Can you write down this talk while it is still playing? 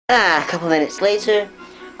A couple minutes later,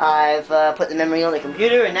 I've put the memory on the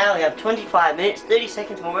computer, and now we have 25 minutes, 30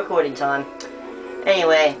 seconds more recording time.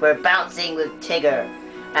 Anyway, we're bouncing with Tigger.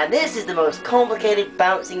 And this is the most complicated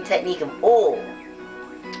bouncing technique of all.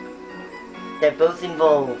 They're both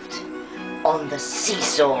involved on the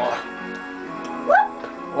seesaw. Whoop,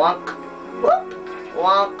 wonk, whoop,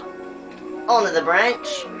 wonk. Onto the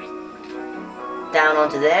branch. Down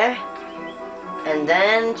onto there. And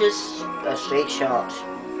then just a straight shot.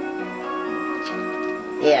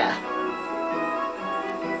 Yeah.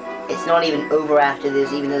 It's not even over after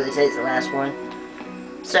this, even though they say it's the last one.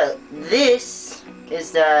 So, this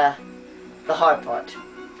is the hard part.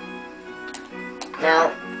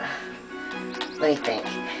 Now, let me think.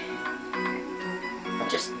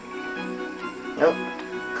 Just, nope.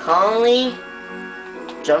 Calmly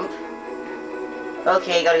jump.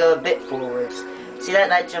 Okay, gotta go a bit forwards. See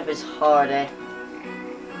that jump is hard, eh?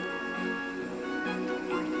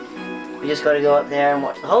 We just gotta go up there and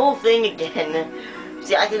watch the whole thing again.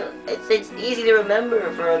 See, it's easy to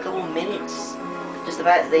remember for a couple minutes. Just the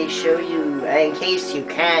fact that they show you, in case you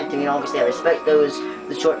can't, I mean, obviously I respect those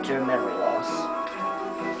with short-term memory loss.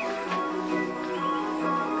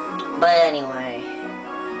 But anyway,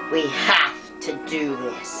 we have to do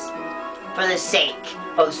this for the sake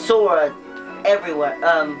of Sora everywhere.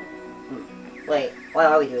 Wait, why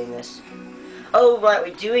are we doing this? Oh, right,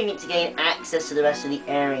 we're doing it to gain access to the rest of the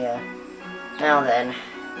area. Now then,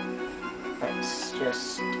 let's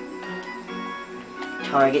just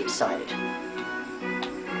target decided.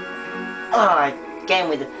 Ah, again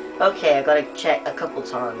with the... Okay, I've got to check a couple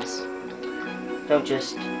times. Don't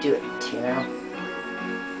just do it, you know?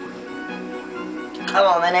 Come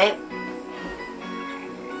on then, eh?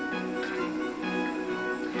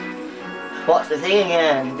 Watch the thing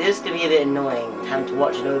again. This could be a bit annoying, having to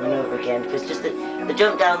watch it over and over again, because just the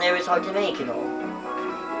jump down there is hard to make and all.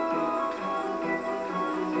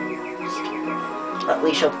 But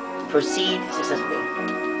we shall proceed successfully.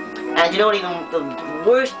 And you know what even the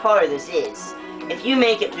worst part of this is? If you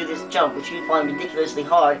make it through this jump, which you find ridiculously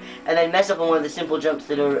hard, and then mess up on one of the simple jumps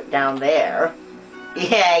that are down there,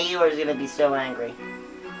 yeah, you are going to be so angry.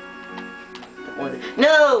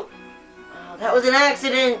 No! Oh, that was an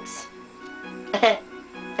accident!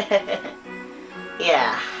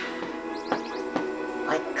 Yeah.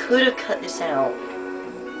 I could have cut this out.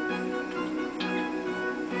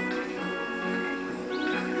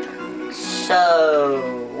 So,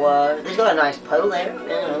 there's got a nice pool there, you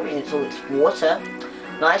know, it's all it's water.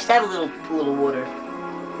 Nice to have a little pool of water.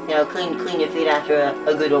 You know, clean your feet after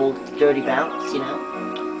a good old dirty bounce, you know.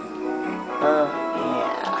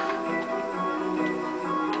 Yeah.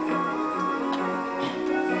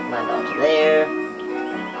 Land onto there.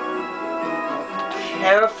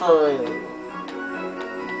 Carefully.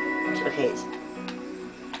 Okay.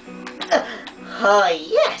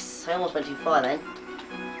 Yes! I almost went too far then.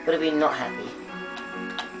 Would have been not happy.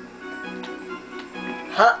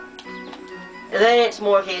 Huh. And then it's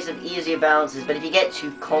more a case of easier bounces, but if you get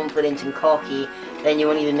too confident and cocky, then you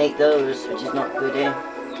won't even make those, which is not good, eh?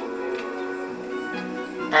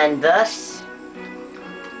 And thus...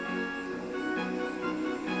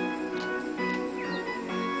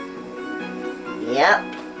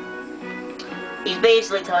 Yep. He's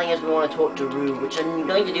basically telling us we want to talk to Rue, which I'm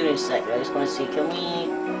going to do in a second. I just want to see, can we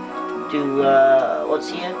do, what's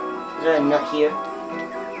here? Is there a nut here?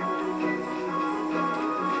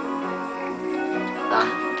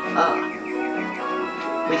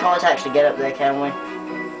 We can't actually get up there, can we?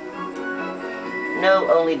 No,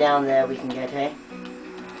 only down there we can get, hey?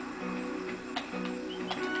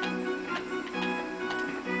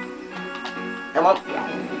 Come on.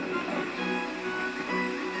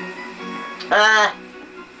 Ah!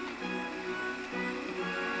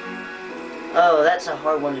 Oh, that's a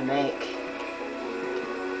hard one to make.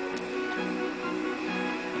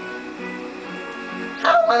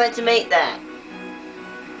 How am I meant to make that?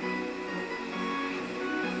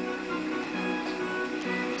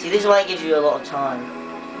 See, this is why it gives you a lot of time.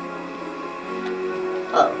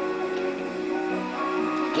 Oh.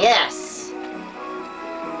 Yes!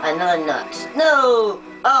 Another nut. No!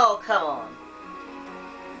 Oh, come on.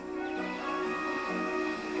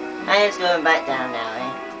 And it's going back down now,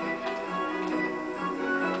 eh?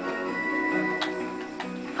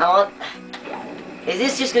 Come on. Is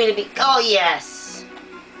this just going to be... Oh, yes!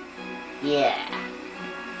 Yeah.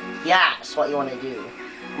 Yeah, that's what you want to do.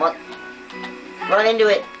 Come on. Run into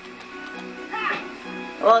it.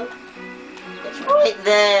 Come on. It's right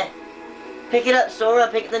there. Pick it up, Sora.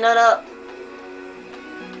 Pick the nut up.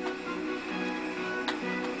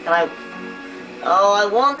 Can I... Oh, I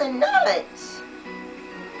want the nut.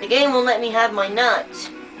 The game won't let me have my nut.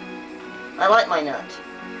 I like my nut.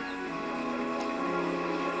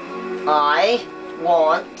 I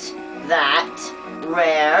want that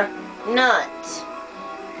rare nut.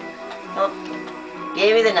 Oh,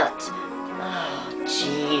 give me the nut. Oh,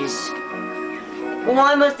 jeez.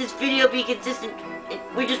 Why must this video be consistent?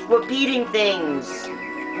 We're just repeating things.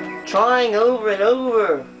 Trying over and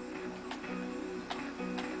over.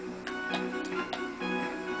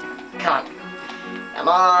 Come on. Come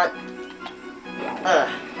on.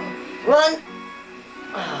 Run!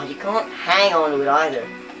 Oh, you can't hang on to it either.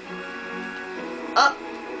 Up!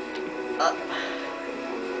 Up.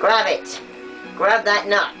 Grab it. Grab that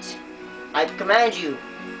nut. I command you.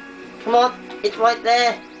 Come on, it's right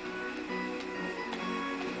there.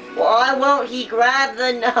 Why won't he grab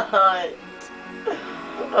the nut?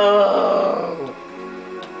 Oh.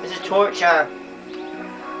 This is torture.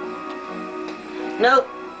 Nope.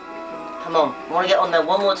 Come on, I want to get on there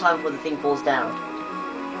one more time before the thing falls down.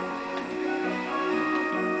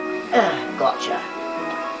 Gotcha.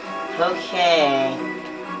 Okay.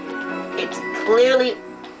 It's clearly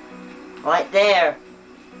right there.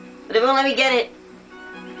 But it won't let me get it.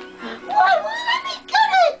 Why won't it let me get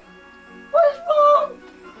it? What is wrong?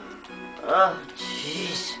 Oh,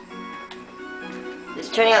 jeez. It's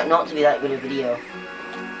turning out not to be that good a video.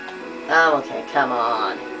 Okay, come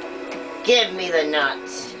on. Give me the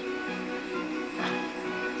nuts.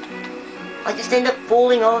 I just end up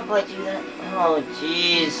falling off if I do that. Oh,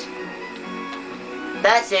 jeez.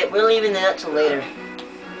 That's it. We're leaving the nut till later.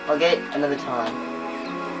 I'll get it another time.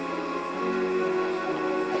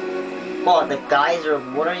 What, the geyser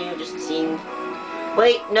of water you're just seeing?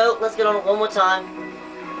 Wait, no, let's get on it one more time.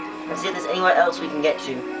 Let's see if there's anywhere else we can get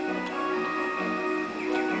to.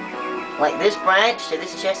 Like this branch to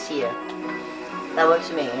this chest here. That works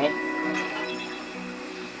for me, eh?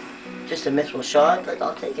 Just a mithril shard, but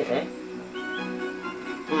I'll take it, eh?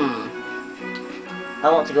 I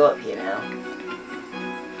want to go up here now.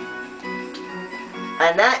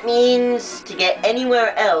 And that means to get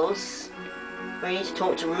anywhere else, we need to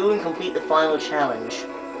talk to Rue and complete the final challenge.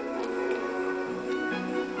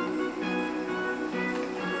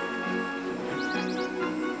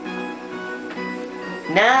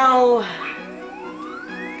 Now,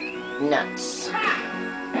 nuts.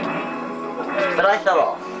 But I fell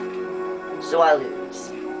off, so I lose.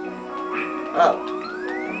 Oh.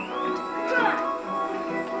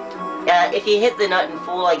 If you hit the nut and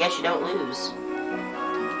fall, I guess you don't lose.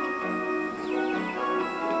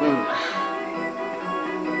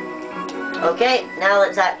 Okay, now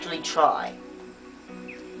let's actually try.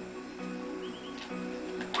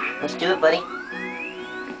 Let's do it, buddy.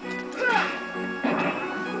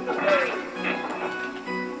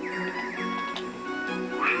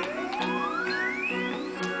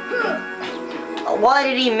 Why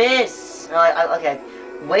did he miss? Okay,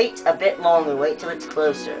 wait a bit longer. Wait till it's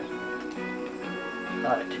closer.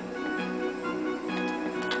 Got it.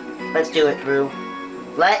 Let's do it, Rue.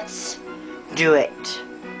 Let's do it.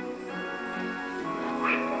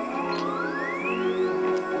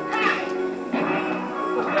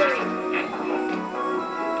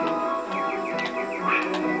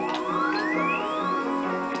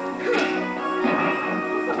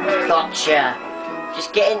 Gotcha.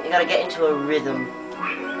 Just you gotta get into a rhythm.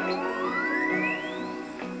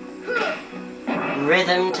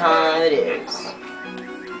 Rhythm time it is.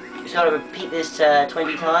 Just gotta repeat this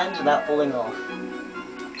 20 times without falling off.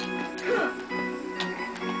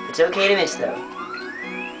 It's okay to miss though.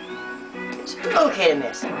 It's okay to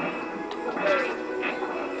miss.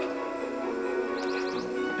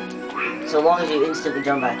 So long as you instantly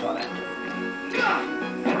jump back on it.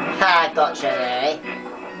 Ha, gotcha, eh?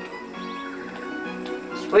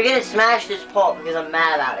 We're gonna smash this pot because I'm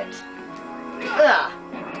mad about it. Ugh.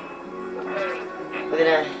 We're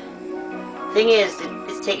gonna... Thing is,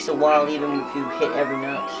 this takes a while even if you hit every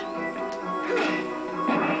nut.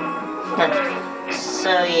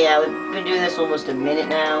 So yeah, we've been doing this almost a minute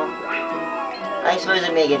now. I suppose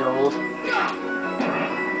it may get old.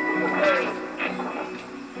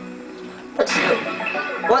 But still...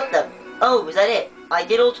 What the... Oh, was that it? I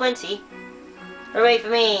did all 20? Hooray for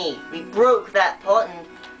me! We broke that pot and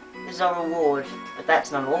this is our reward. But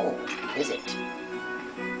that's not all, is it?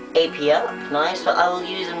 AP up, nice, but I will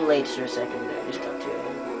use them later for a second there, just up to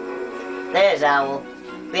it. There's Owl.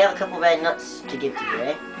 We have a couple red nuts to give to you,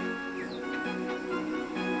 eh?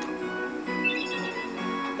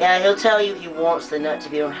 Yeah, he'll tell you he wants the nuts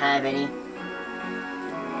if you don't have any.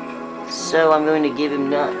 So I'm going to give him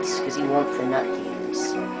nuts, because he wants the nut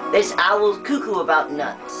keys. This owl's cuckoo about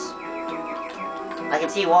nuts. I can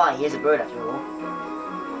see why, he is a bird after all.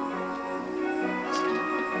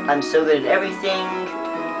 I'm so good at everything.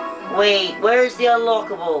 Wait, where's the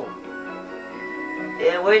unlockable?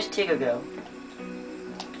 Where's Tigger go?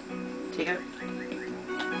 Tigger?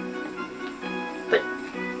 But,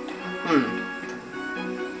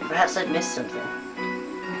 perhaps I've missed something.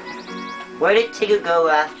 Where did Tigger go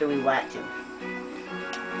after we whacked him?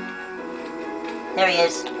 There he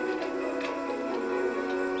is.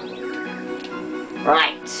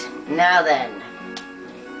 Right, now then.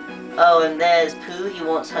 Oh, and there's Pooh, he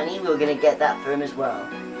wants honey, we're gonna get that for him as well.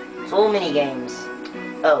 It's all mini games.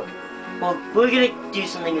 Oh, well, we're gonna do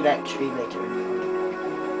something with that tree later.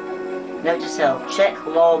 Note to self, check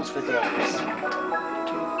logs for things.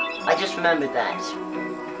 I just remembered that.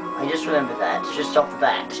 Just off the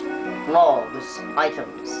bat. Logs,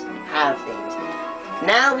 items, have things.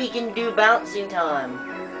 Now we can do bouncing time.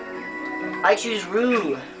 I choose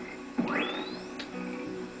Roo.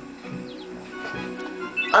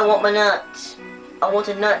 I want my nut. I want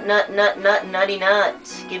a nutty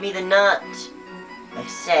nut. Give me the nut. I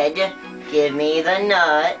said, give me the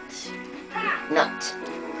nut. Nut.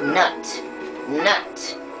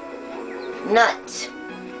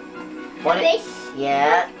 What is?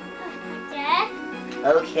 Yeah.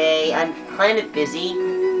 Okay, I'm kind of busy.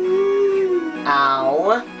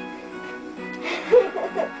 Ow.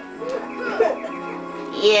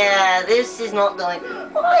 Yeah, this is not going...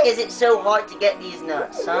 Why is it so hard to get these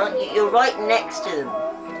nuts, huh? You're right next to them.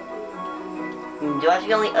 Do I have to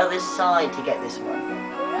go on the other side to get this one?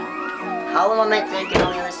 How am I meant to get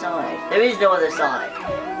on the other side? There is no other side.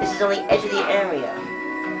 This is on the edge of the area.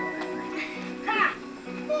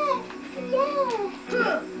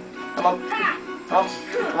 Come on.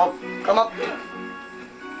 Come on.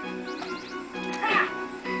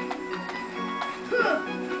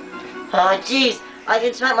 Oh, jeez. I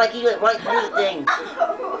can smack my keyboard right through the thing.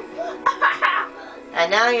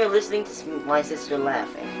 And now you're listening to my sister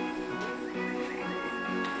laughing.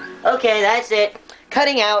 Okay, that's it.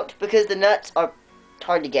 Cutting out because the nuts are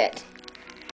hard to get.